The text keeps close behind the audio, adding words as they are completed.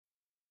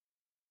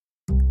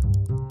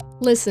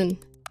Listen.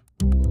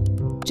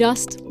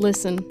 Just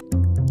listen.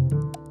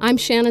 I'm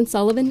Shannon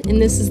Sullivan, and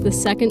this is the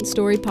Second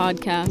Story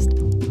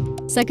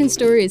podcast. Second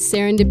Story is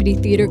Serendipity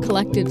Theater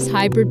Collective's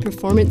hybrid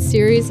performance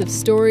series of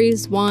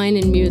stories, wine,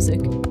 and music.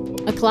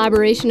 A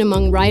collaboration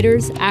among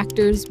writers,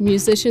 actors,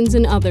 musicians,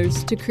 and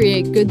others to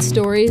create good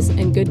stories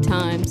and good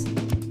times.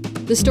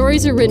 The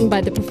stories are written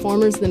by the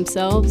performers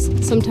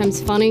themselves,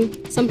 sometimes funny,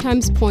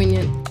 sometimes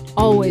poignant,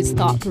 always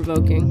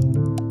thought-provoking.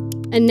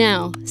 And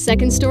now,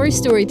 Second Story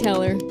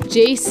storyteller,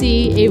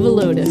 J.C.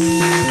 Avalotis.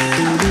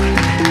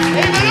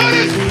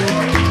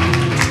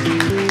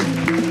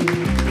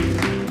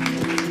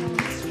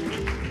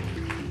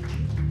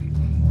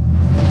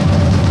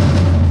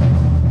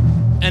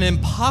 An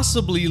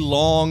impossibly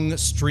long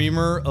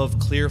streamer of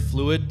clear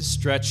fluid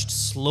stretched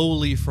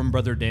slowly from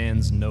Brother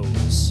Dan's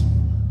nose.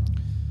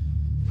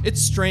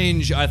 It's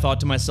strange, I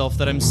thought to myself,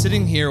 that I'm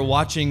sitting here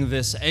watching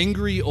this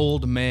angry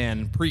old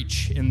man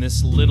preach in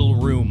this little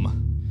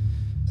room.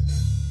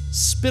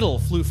 Spittle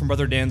flew from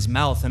Brother Dan's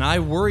mouth, and I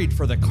worried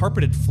for the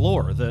carpeted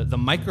floor, the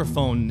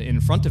microphone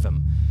in front of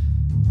him.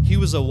 He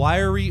was a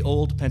wiry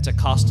old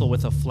Pentecostal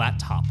with a flat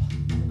top.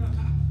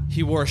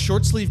 He wore a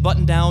short-sleeve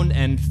button-down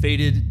and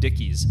faded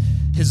Dickies.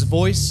 His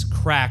voice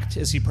cracked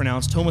as he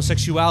pronounced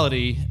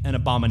homosexuality an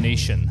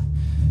abomination.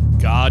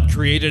 God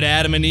created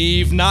Adam and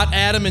Eve, not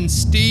Adam and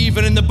Steve,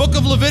 and in the book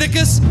of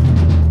Leviticus,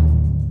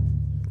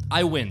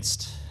 I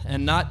winced,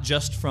 and not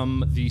just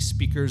from the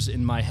speakers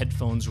in my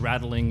headphones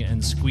rattling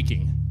and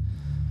squeaking.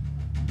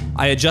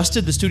 I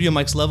adjusted the studio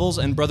mic's levels,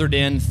 and Brother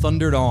Dan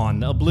thundered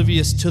on,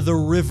 oblivious to the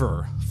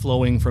river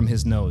flowing from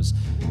his nose.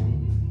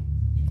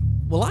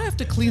 Will I have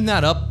to clean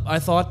that up, I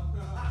thought?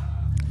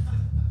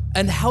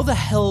 And how the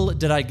hell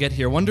did I get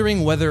here,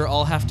 wondering whether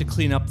I'll have to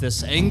clean up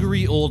this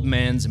angry old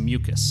man's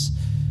mucus?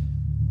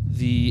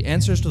 The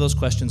answers to those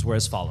questions were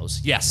as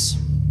follows.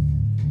 Yes,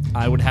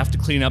 I would have to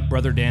clean up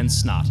Brother Dan's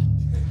snot.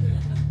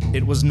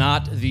 It was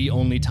not the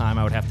only time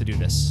I would have to do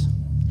this.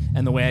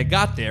 And the way I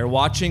got there,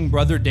 watching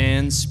Brother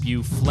Dan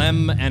spew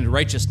phlegm and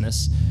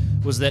righteousness,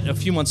 was that a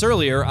few months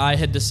earlier, I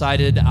had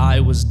decided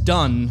I was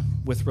done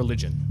with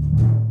religion.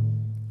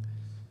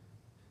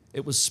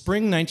 It was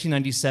spring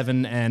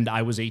 1997, and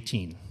I was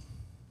 18.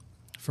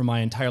 For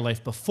my entire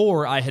life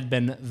before, I had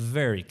been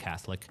very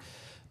Catholic.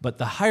 But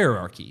the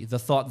hierarchy, the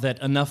thought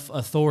that enough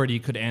authority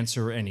could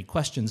answer any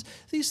questions,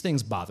 these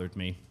things bothered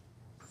me.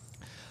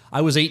 I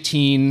was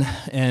 18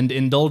 and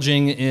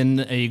indulging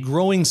in a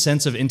growing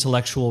sense of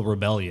intellectual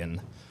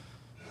rebellion.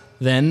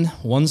 Then,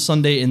 one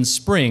Sunday in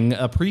spring,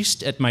 a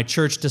priest at my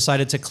church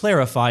decided to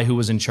clarify who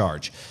was in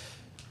charge.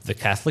 The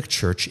Catholic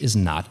Church is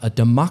not a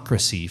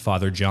democracy,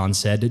 Father John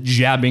said,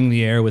 jabbing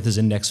the air with his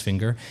index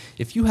finger.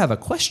 If you have a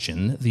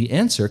question, the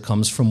answer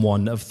comes from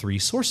one of three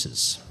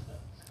sources: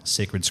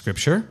 sacred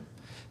scripture,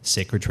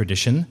 sacred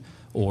tradition,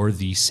 or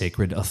the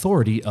sacred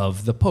authority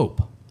of the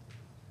Pope.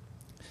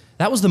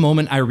 That was the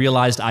moment I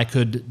realized I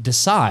could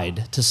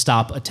decide to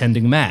stop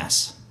attending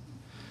Mass.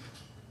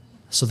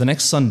 So the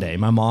next Sunday,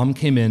 my mom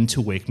came in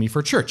to wake me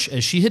for church,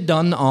 as she had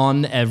done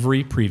on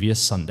every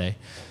previous Sunday.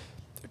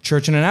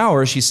 Church in an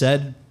hour, she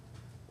said.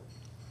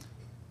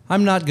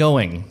 I'm not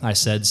going, I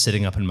said,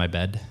 sitting up in my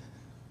bed.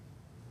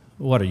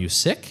 What, are you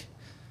sick?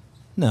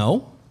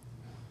 No,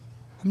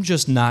 I'm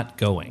just not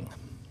going.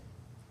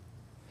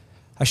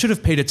 I should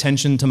have paid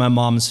attention to my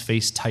mom's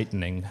face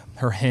tightening,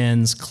 her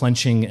hands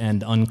clenching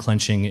and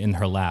unclenching in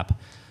her lap.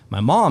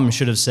 My mom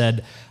should have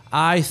said,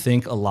 I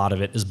think a lot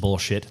of it is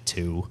bullshit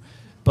too,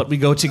 but we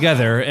go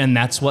together and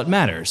that's what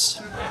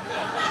matters.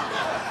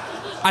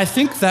 I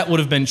think that would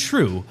have been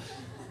true,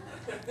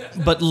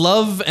 but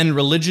love and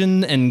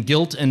religion and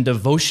guilt and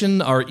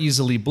devotion are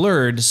easily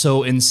blurred,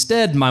 so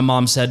instead my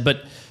mom said,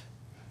 but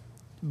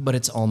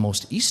it's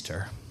almost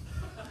Easter.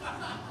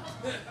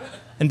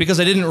 And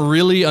because I didn't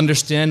really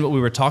understand what we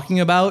were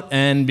talking about,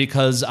 and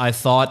because I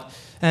thought,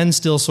 and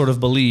still sort of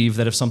believe,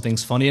 that if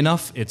something's funny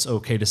enough, it's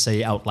okay to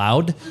say out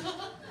loud,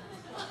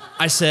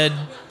 I said,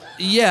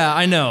 yeah,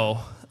 I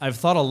know. I've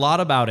thought a lot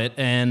about it,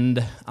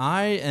 and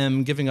I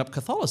am giving up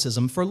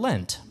Catholicism for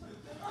Lent.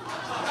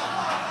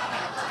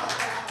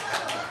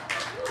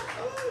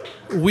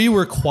 We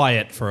were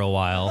quiet for a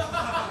while.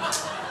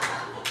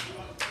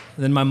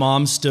 Then my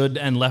mom stood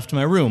and left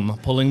my room,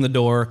 pulling the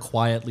door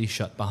quietly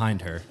shut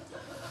behind her.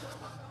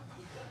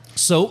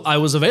 So I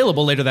was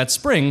available later that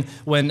spring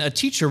when a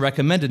teacher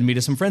recommended me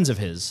to some friends of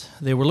his.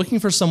 They were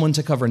looking for someone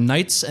to cover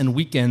nights and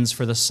weekends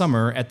for the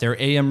summer at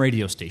their AM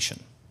radio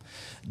station,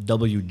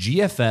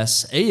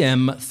 WGFS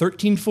AM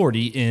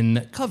 1340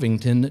 in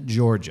Covington,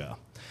 Georgia.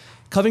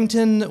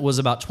 Covington was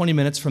about 20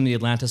 minutes from the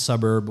Atlanta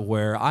suburb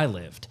where I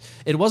lived.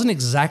 It wasn't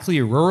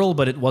exactly rural,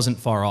 but it wasn't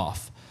far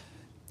off.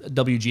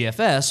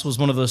 WGFS was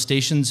one of those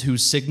stations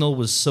whose signal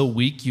was so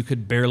weak you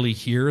could barely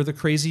hear the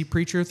crazy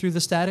preacher through the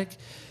static.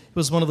 It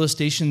was one of those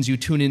stations you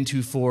tune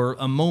into for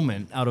a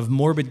moment out of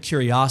morbid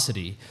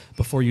curiosity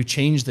before you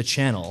change the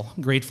channel,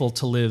 grateful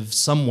to live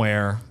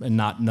somewhere and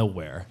not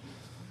nowhere.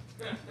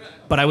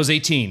 But I was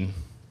 18.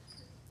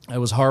 I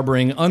was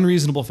harboring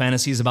unreasonable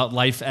fantasies about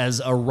life as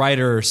a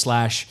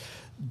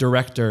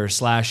writer/director/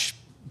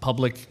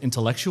 public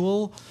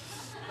intellectual.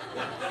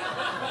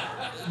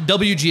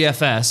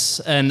 WGFS,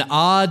 an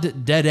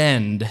odd dead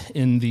end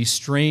in the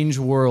strange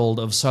world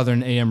of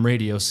Southern AM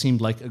radio,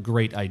 seemed like a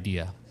great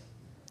idea.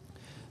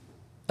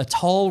 A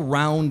tall,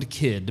 round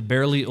kid,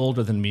 barely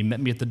older than me, met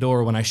me at the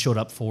door when I showed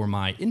up for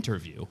my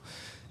interview.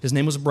 His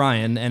name was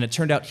Brian, and it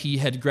turned out he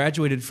had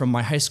graduated from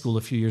my high school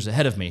a few years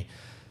ahead of me.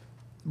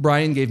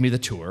 Brian gave me the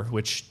tour,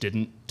 which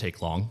didn't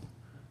take long.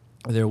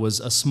 There was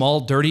a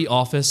small, dirty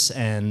office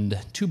and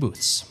 2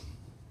 booths.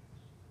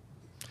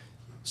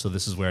 "So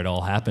this is where it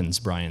all happens,"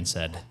 Brian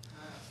said.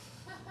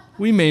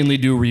 "We mainly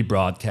do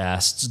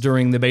rebroadcasts.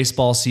 During the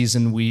baseball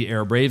season, we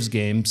air Braves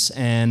games,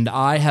 and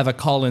I have a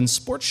call-in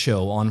sports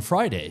show on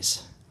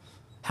Fridays."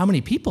 "How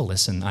many people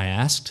listen?" I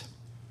asked.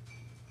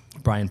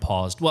 Brian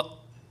paused. Well,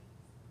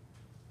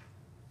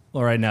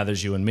 right now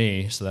there's you and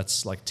me, so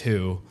that's like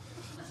 2.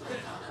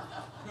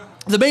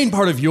 "The main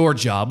part of your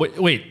job..."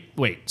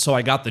 Wait, so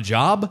I got the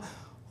job?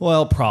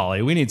 "Well,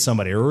 probably. We need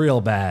somebody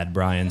real bad,"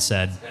 Brian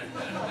said.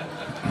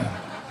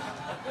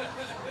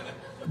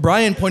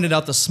 Brian pointed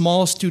out the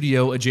small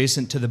studio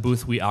adjacent to the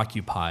booth we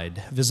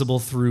occupied, visible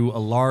through a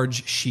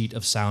large sheet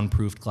of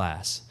soundproofed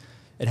glass.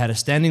 It had a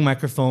standing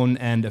microphone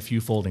and a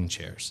few folding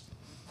chairs.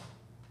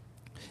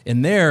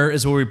 "In there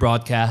is where we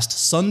broadcast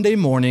Sunday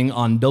morning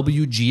on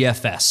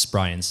WGFS,"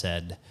 Brian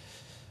said.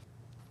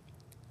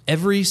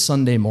 Every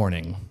Sunday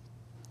morning,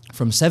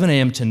 from 7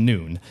 a.m. to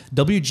noon,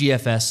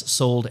 WGFS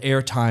sold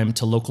airtime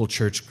to local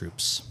church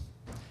groups.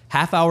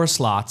 Half-hour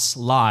slots,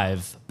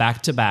 live,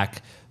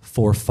 back-to-back,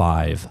 for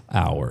 5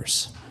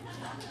 hours.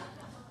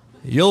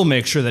 "You'll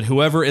make sure that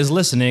whoever is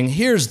listening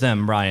hears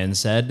them," Brian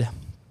said.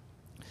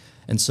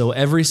 And so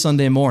every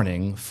Sunday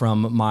morning,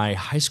 from my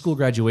high school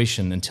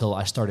graduation until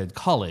I started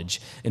college,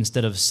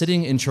 instead of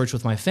sitting in church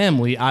with my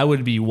family, I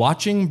would be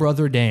watching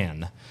Brother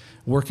Dan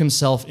work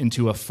himself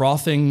into a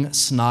frothing,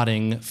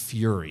 snotting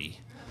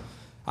fury.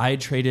 I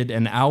traded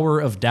an hour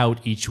of doubt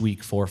each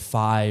week for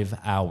 5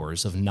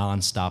 hours of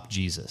nonstop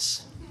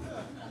Jesus.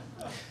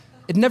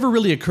 It never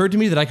really occurred to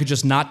me that I could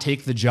just not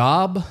take the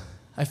job.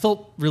 I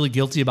felt really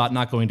guilty about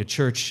not going to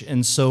church,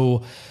 and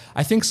so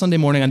I think Sunday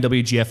morning on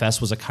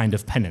WGFS was a kind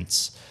of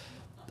penance.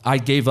 I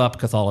gave up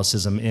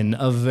Catholicism in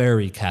a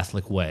very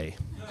Catholic way.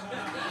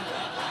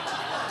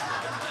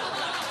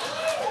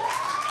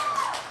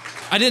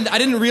 I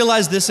didn't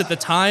realize this at the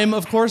time,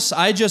 of course.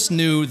 I just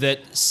knew that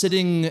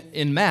sitting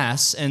in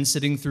Mass and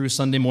sitting through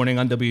Sunday morning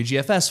on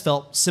WGFS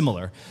felt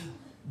similar.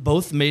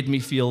 Both made me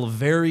feel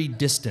very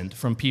distant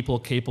from people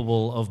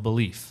capable of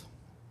belief.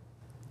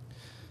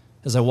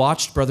 As I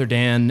watched Brother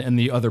Dan and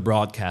the other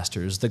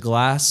broadcasters, the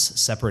glass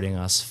separating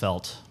us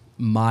felt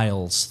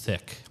miles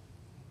thick.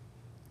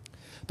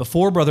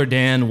 Before Brother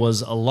Dan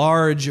was a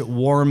large,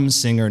 warm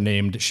singer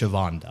named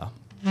Shavonda.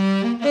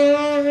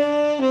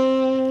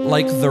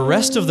 Like the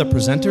rest of the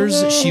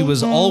presenters, she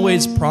was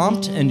always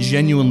prompt and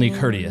genuinely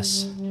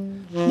courteous.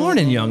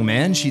 "Morning, young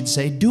man," she'd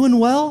say. "Doing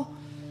well?"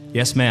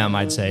 "Yes, ma'am,"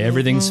 I'd say.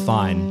 "Everything's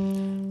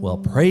fine." "Well,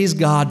 praise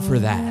God for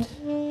that."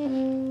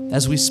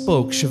 As we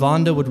spoke,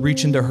 Shavonda would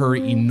reach into her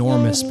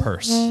enormous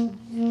purse.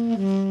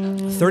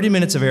 30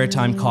 minutes of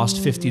airtime cost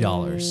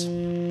 $50.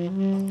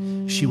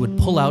 She would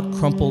pull out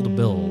crumpled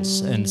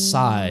bills and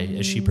sigh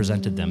as she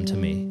presented them to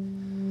me.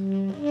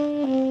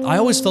 I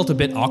always felt a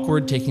bit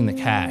awkward taking the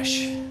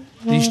cash.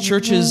 These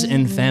churches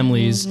and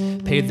families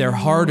paid their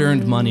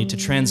hard-earned money to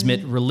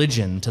transmit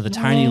religion to the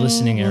tiny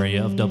listening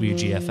area of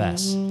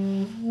WGFS.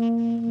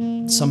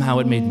 Somehow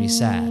it made me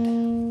sad.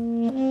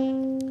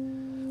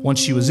 Once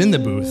she was in the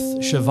booth,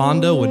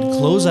 Shavonda would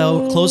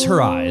close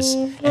her eyes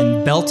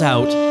and belt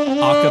out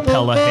a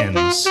cappella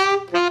hymns.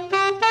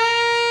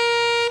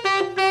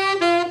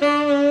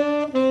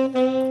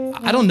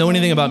 I don't know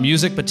anything about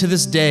music, but to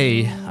this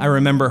day, I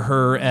remember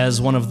her as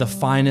one of the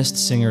finest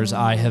singers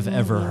I have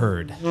ever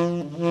heard.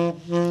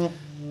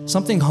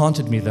 Something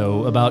haunted me,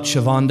 though, about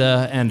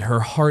Shavonda and her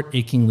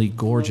heart-achingly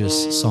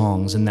gorgeous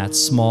songs in that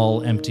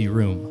small, empty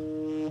room.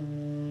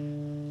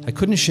 I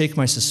couldn't shake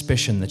my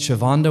suspicion that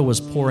Shavonda was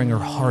pouring her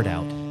heart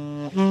out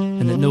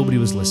and that nobody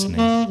was listening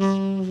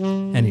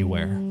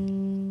anywhere.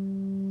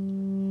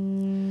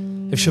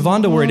 If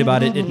Shavonda worried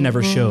about it, it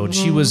never showed.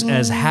 She was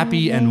as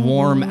happy and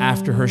warm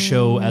after her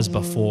show as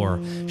before.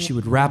 She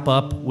would wrap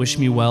up, wish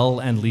me well,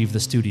 and leave the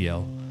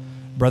studio.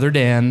 Brother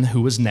Dan,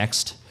 who was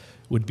next,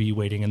 would be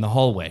waiting in the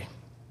hallway.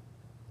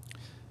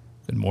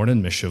 "Good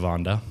morning, Miss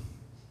Shavonda."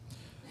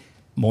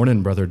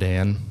 "Morning, Brother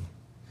Dan."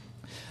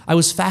 I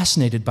was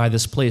fascinated by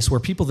this place where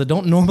people that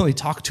don't normally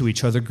talk to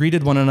each other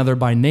greeted one another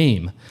by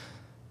name.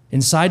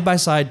 In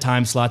side-by-side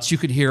time slots, you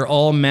could hear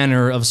all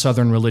manner of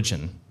Southern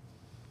religion.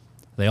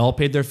 They all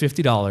paid their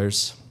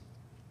 $50.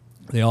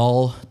 They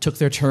all took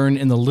their turn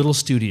in the little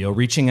studio,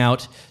 reaching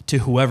out to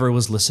whoever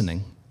was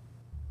listening.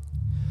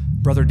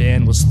 Brother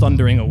Dan was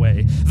thundering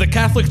away. "The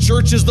Catholic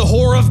Church is the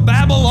whore of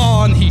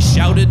Babylon," he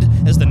shouted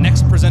as the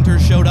next presenter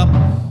showed up.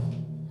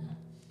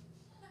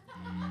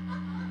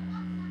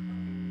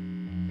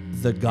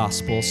 The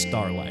Gospel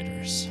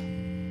Starlighters.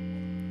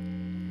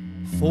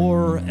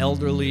 4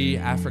 elderly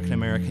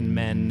African-American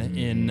men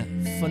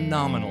in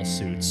phenomenal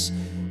suits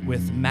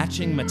with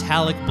matching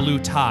metallic blue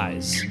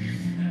ties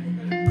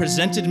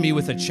presented me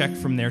with a check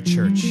from their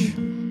church.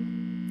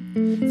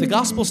 The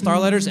Gospel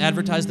Starlighters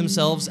advertised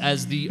themselves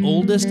as the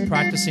oldest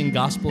practicing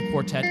gospel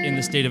quartet in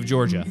the state of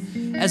Georgia,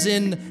 as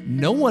in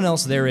no one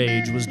else their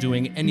age was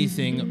doing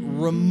anything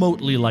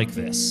remotely like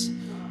this.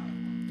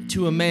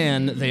 To a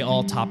man, they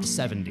all topped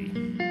 70.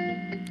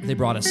 They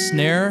brought a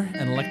snare,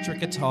 an electric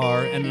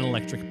guitar, and an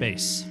electric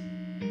bass.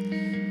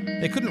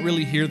 They couldn't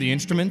really hear the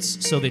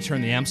instruments, so they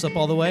turned the amps up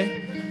all the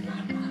way.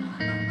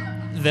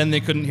 Then they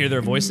couldn't hear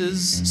their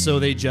voices, so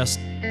they just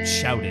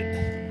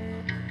shouted.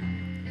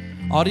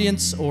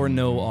 Audience or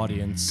no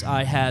audience,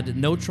 I had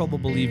no trouble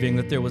believing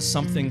that there was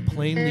something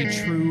plainly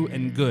true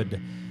and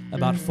good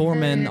about 4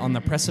 men on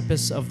the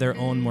precipice of their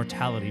own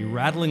mortality,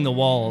 rattling the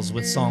walls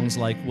with songs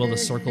like Will the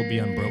Circle Be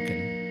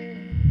Unbroken?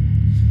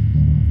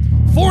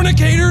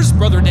 Fornicators,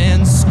 Brother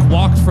Dan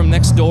squawked from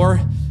next door.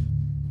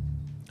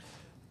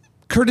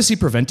 Courtesy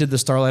prevented the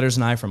Starlighters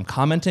and I from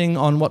commenting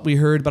on what we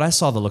heard, but I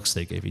saw the looks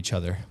they gave each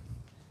other.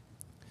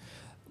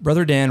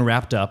 Brother Dan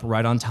wrapped up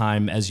right on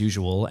time as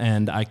usual,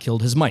 and I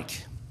killed his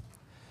mic.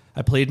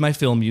 I played my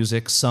film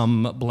music,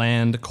 some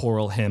bland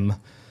choral hymn.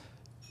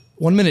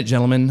 1 minute,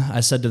 gentlemen, I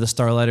said to the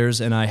Starlighters,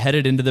 and I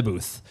headed into the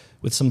booth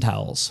with some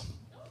towels.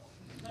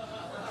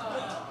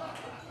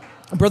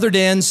 Brother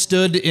Dan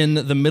stood in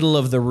the middle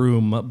of the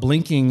room,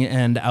 blinking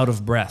and out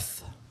of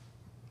breath.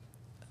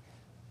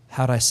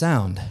 How'd I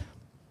sound?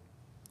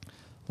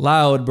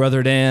 Loud,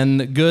 Brother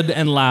Dan, good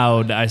and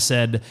loud, I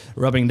said,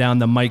 rubbing down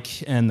the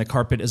mic and the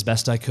carpet as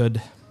best I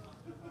could.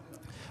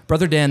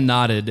 Brother Dan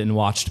nodded and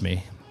watched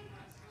me.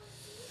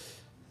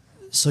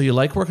 So you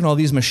like working all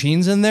these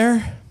machines in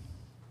there?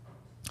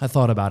 I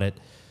thought about it.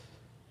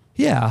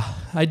 Yeah,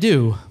 I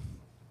do.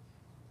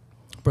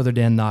 Brother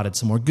Dan nodded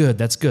some more. Good,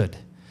 that's good.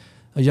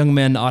 A young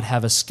man ought to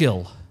have a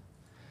skill.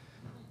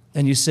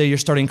 And you say you're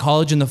starting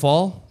college in the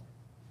fall?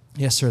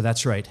 Yes, sir,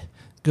 that's right.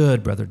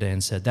 Good, Brother Dan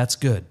said. That's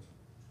good.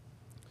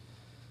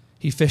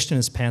 He fished in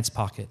his pants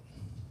pocket.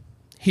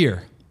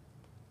 Here.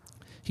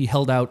 He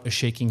held out a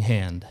shaking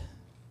hand.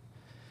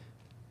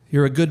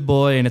 You're a good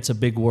boy, and it's a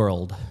big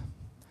world.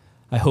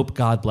 I hope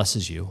God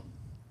blesses you.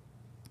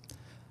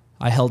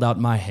 I held out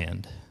my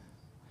hand.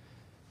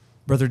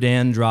 Brother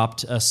Dan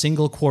dropped a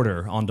single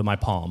quarter onto my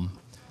palm.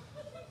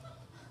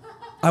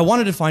 I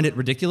wanted to find it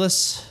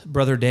ridiculous,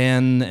 Brother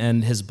Dan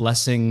and his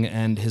blessing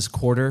and his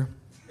quarter.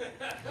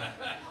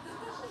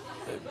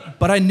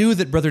 But I knew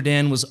that Brother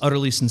Dan was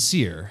utterly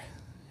sincere,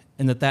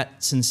 and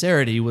that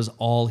sincerity was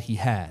all he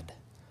had.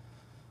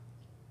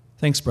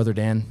 Thanks, Brother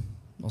Dan.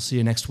 I'll see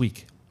you next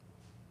week.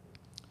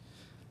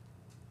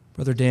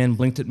 Brother Dan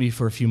blinked at me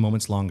for a few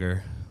moments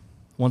longer.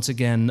 Once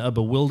again, a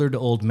bewildered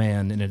old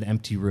man in an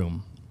empty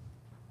room.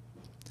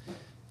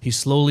 He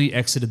slowly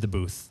exited the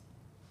booth,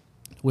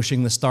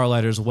 wishing the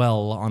Starlighters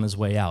well on his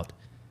way out.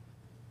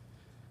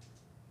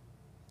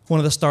 One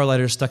of the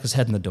Starlighters stuck his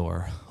head in the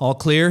door. All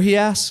clear, he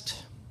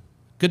asked.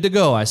 Good to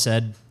go, I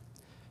said.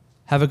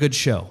 Have a good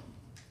show.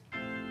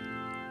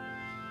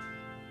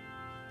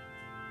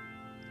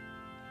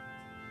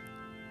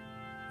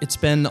 It's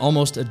been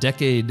almost a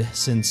decade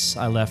since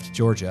I left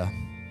Georgia,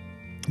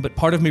 but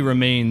part of me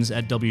remains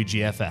at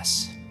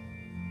WGFS.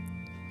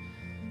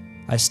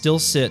 I still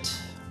sit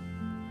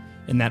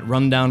in that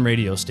rundown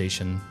radio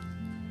station,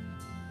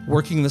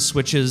 working the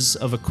switches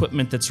of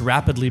equipment that's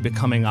rapidly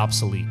becoming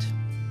obsolete.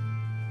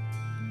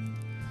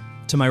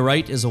 To my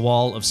right is a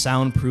wall of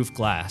soundproof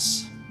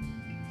glass,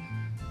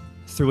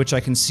 through which I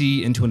can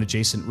see into an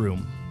adjacent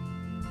room.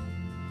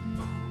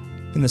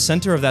 In the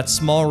center of that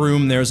small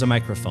room, there's a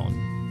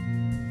microphone.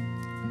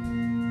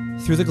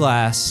 Through the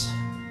glass,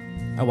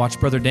 I watch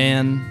Brother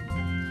Dan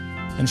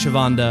and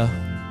Shavonda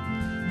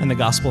and the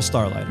Gospel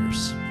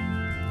Starlighters.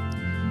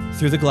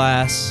 Through the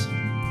glass,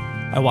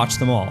 I watch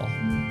them all.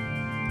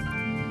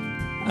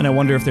 And I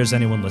wonder if there's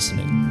anyone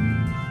listening.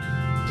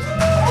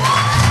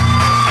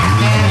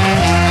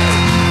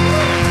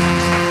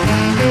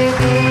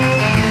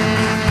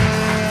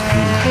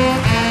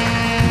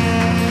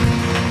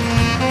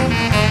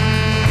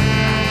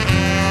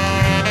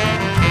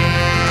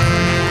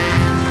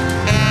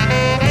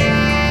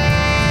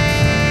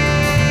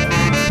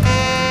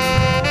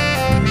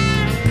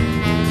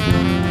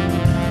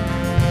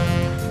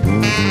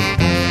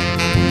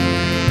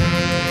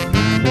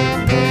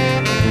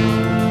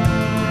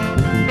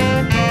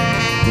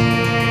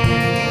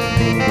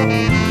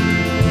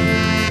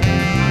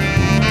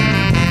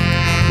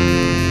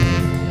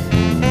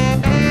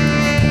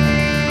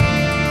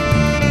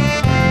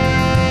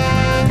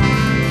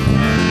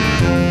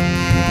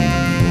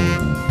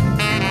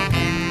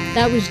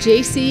 That was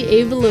J.C.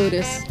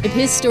 Avalotis. If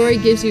his story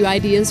gives you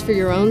ideas for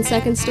your own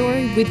second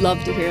story, we'd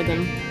love to hear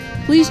them.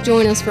 Please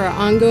join us for our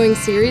ongoing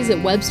series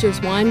at Webster's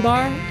Wine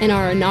Bar and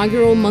our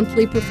inaugural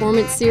monthly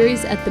performance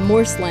series at the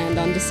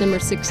Morseland on December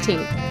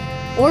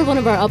 16th, or one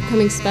of our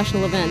upcoming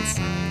special events.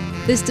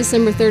 This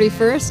December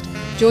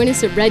 31st, join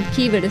us at Red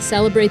Kiva to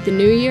celebrate the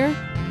new year,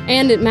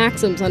 And at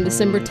Maxim's on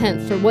December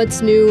 10th for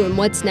What's New and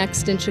What's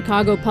Next in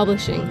Chicago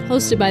Publishing,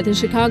 hosted by the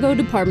Chicago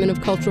Department of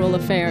Cultural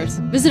Affairs.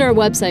 Visit our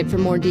website for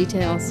more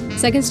details.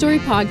 Second Story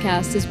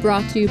Podcast is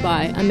brought to you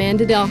by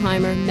Amanda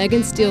Delheimer,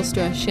 Megan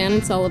Steelstra,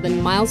 Shannon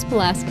Sullivan, Miles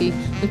Pulaski,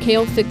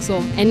 Mikhail Fixel,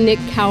 and Nick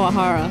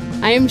Kawahara.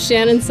 I am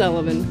Shannon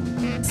Sullivan.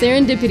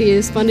 Serendipity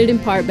is funded in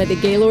part by the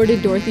Gaylord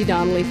and Dorothy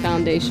Donnelly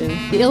Foundation,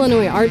 the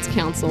Illinois Arts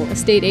Council, a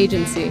state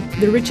agency,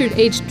 the Richard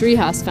H.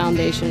 Driehaus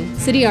Foundation,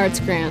 City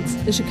Arts Grants,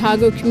 the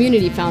Chicago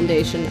Community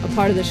Foundation, a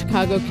part of the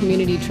Chicago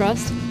Community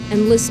Trust,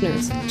 and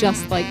listeners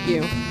just like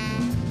you.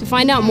 To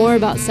find out more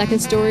about Second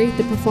Story,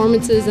 the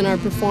performances, and our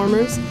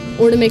performers,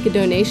 or to make a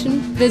donation,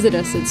 visit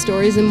us at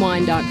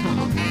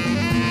storiesandwine.com.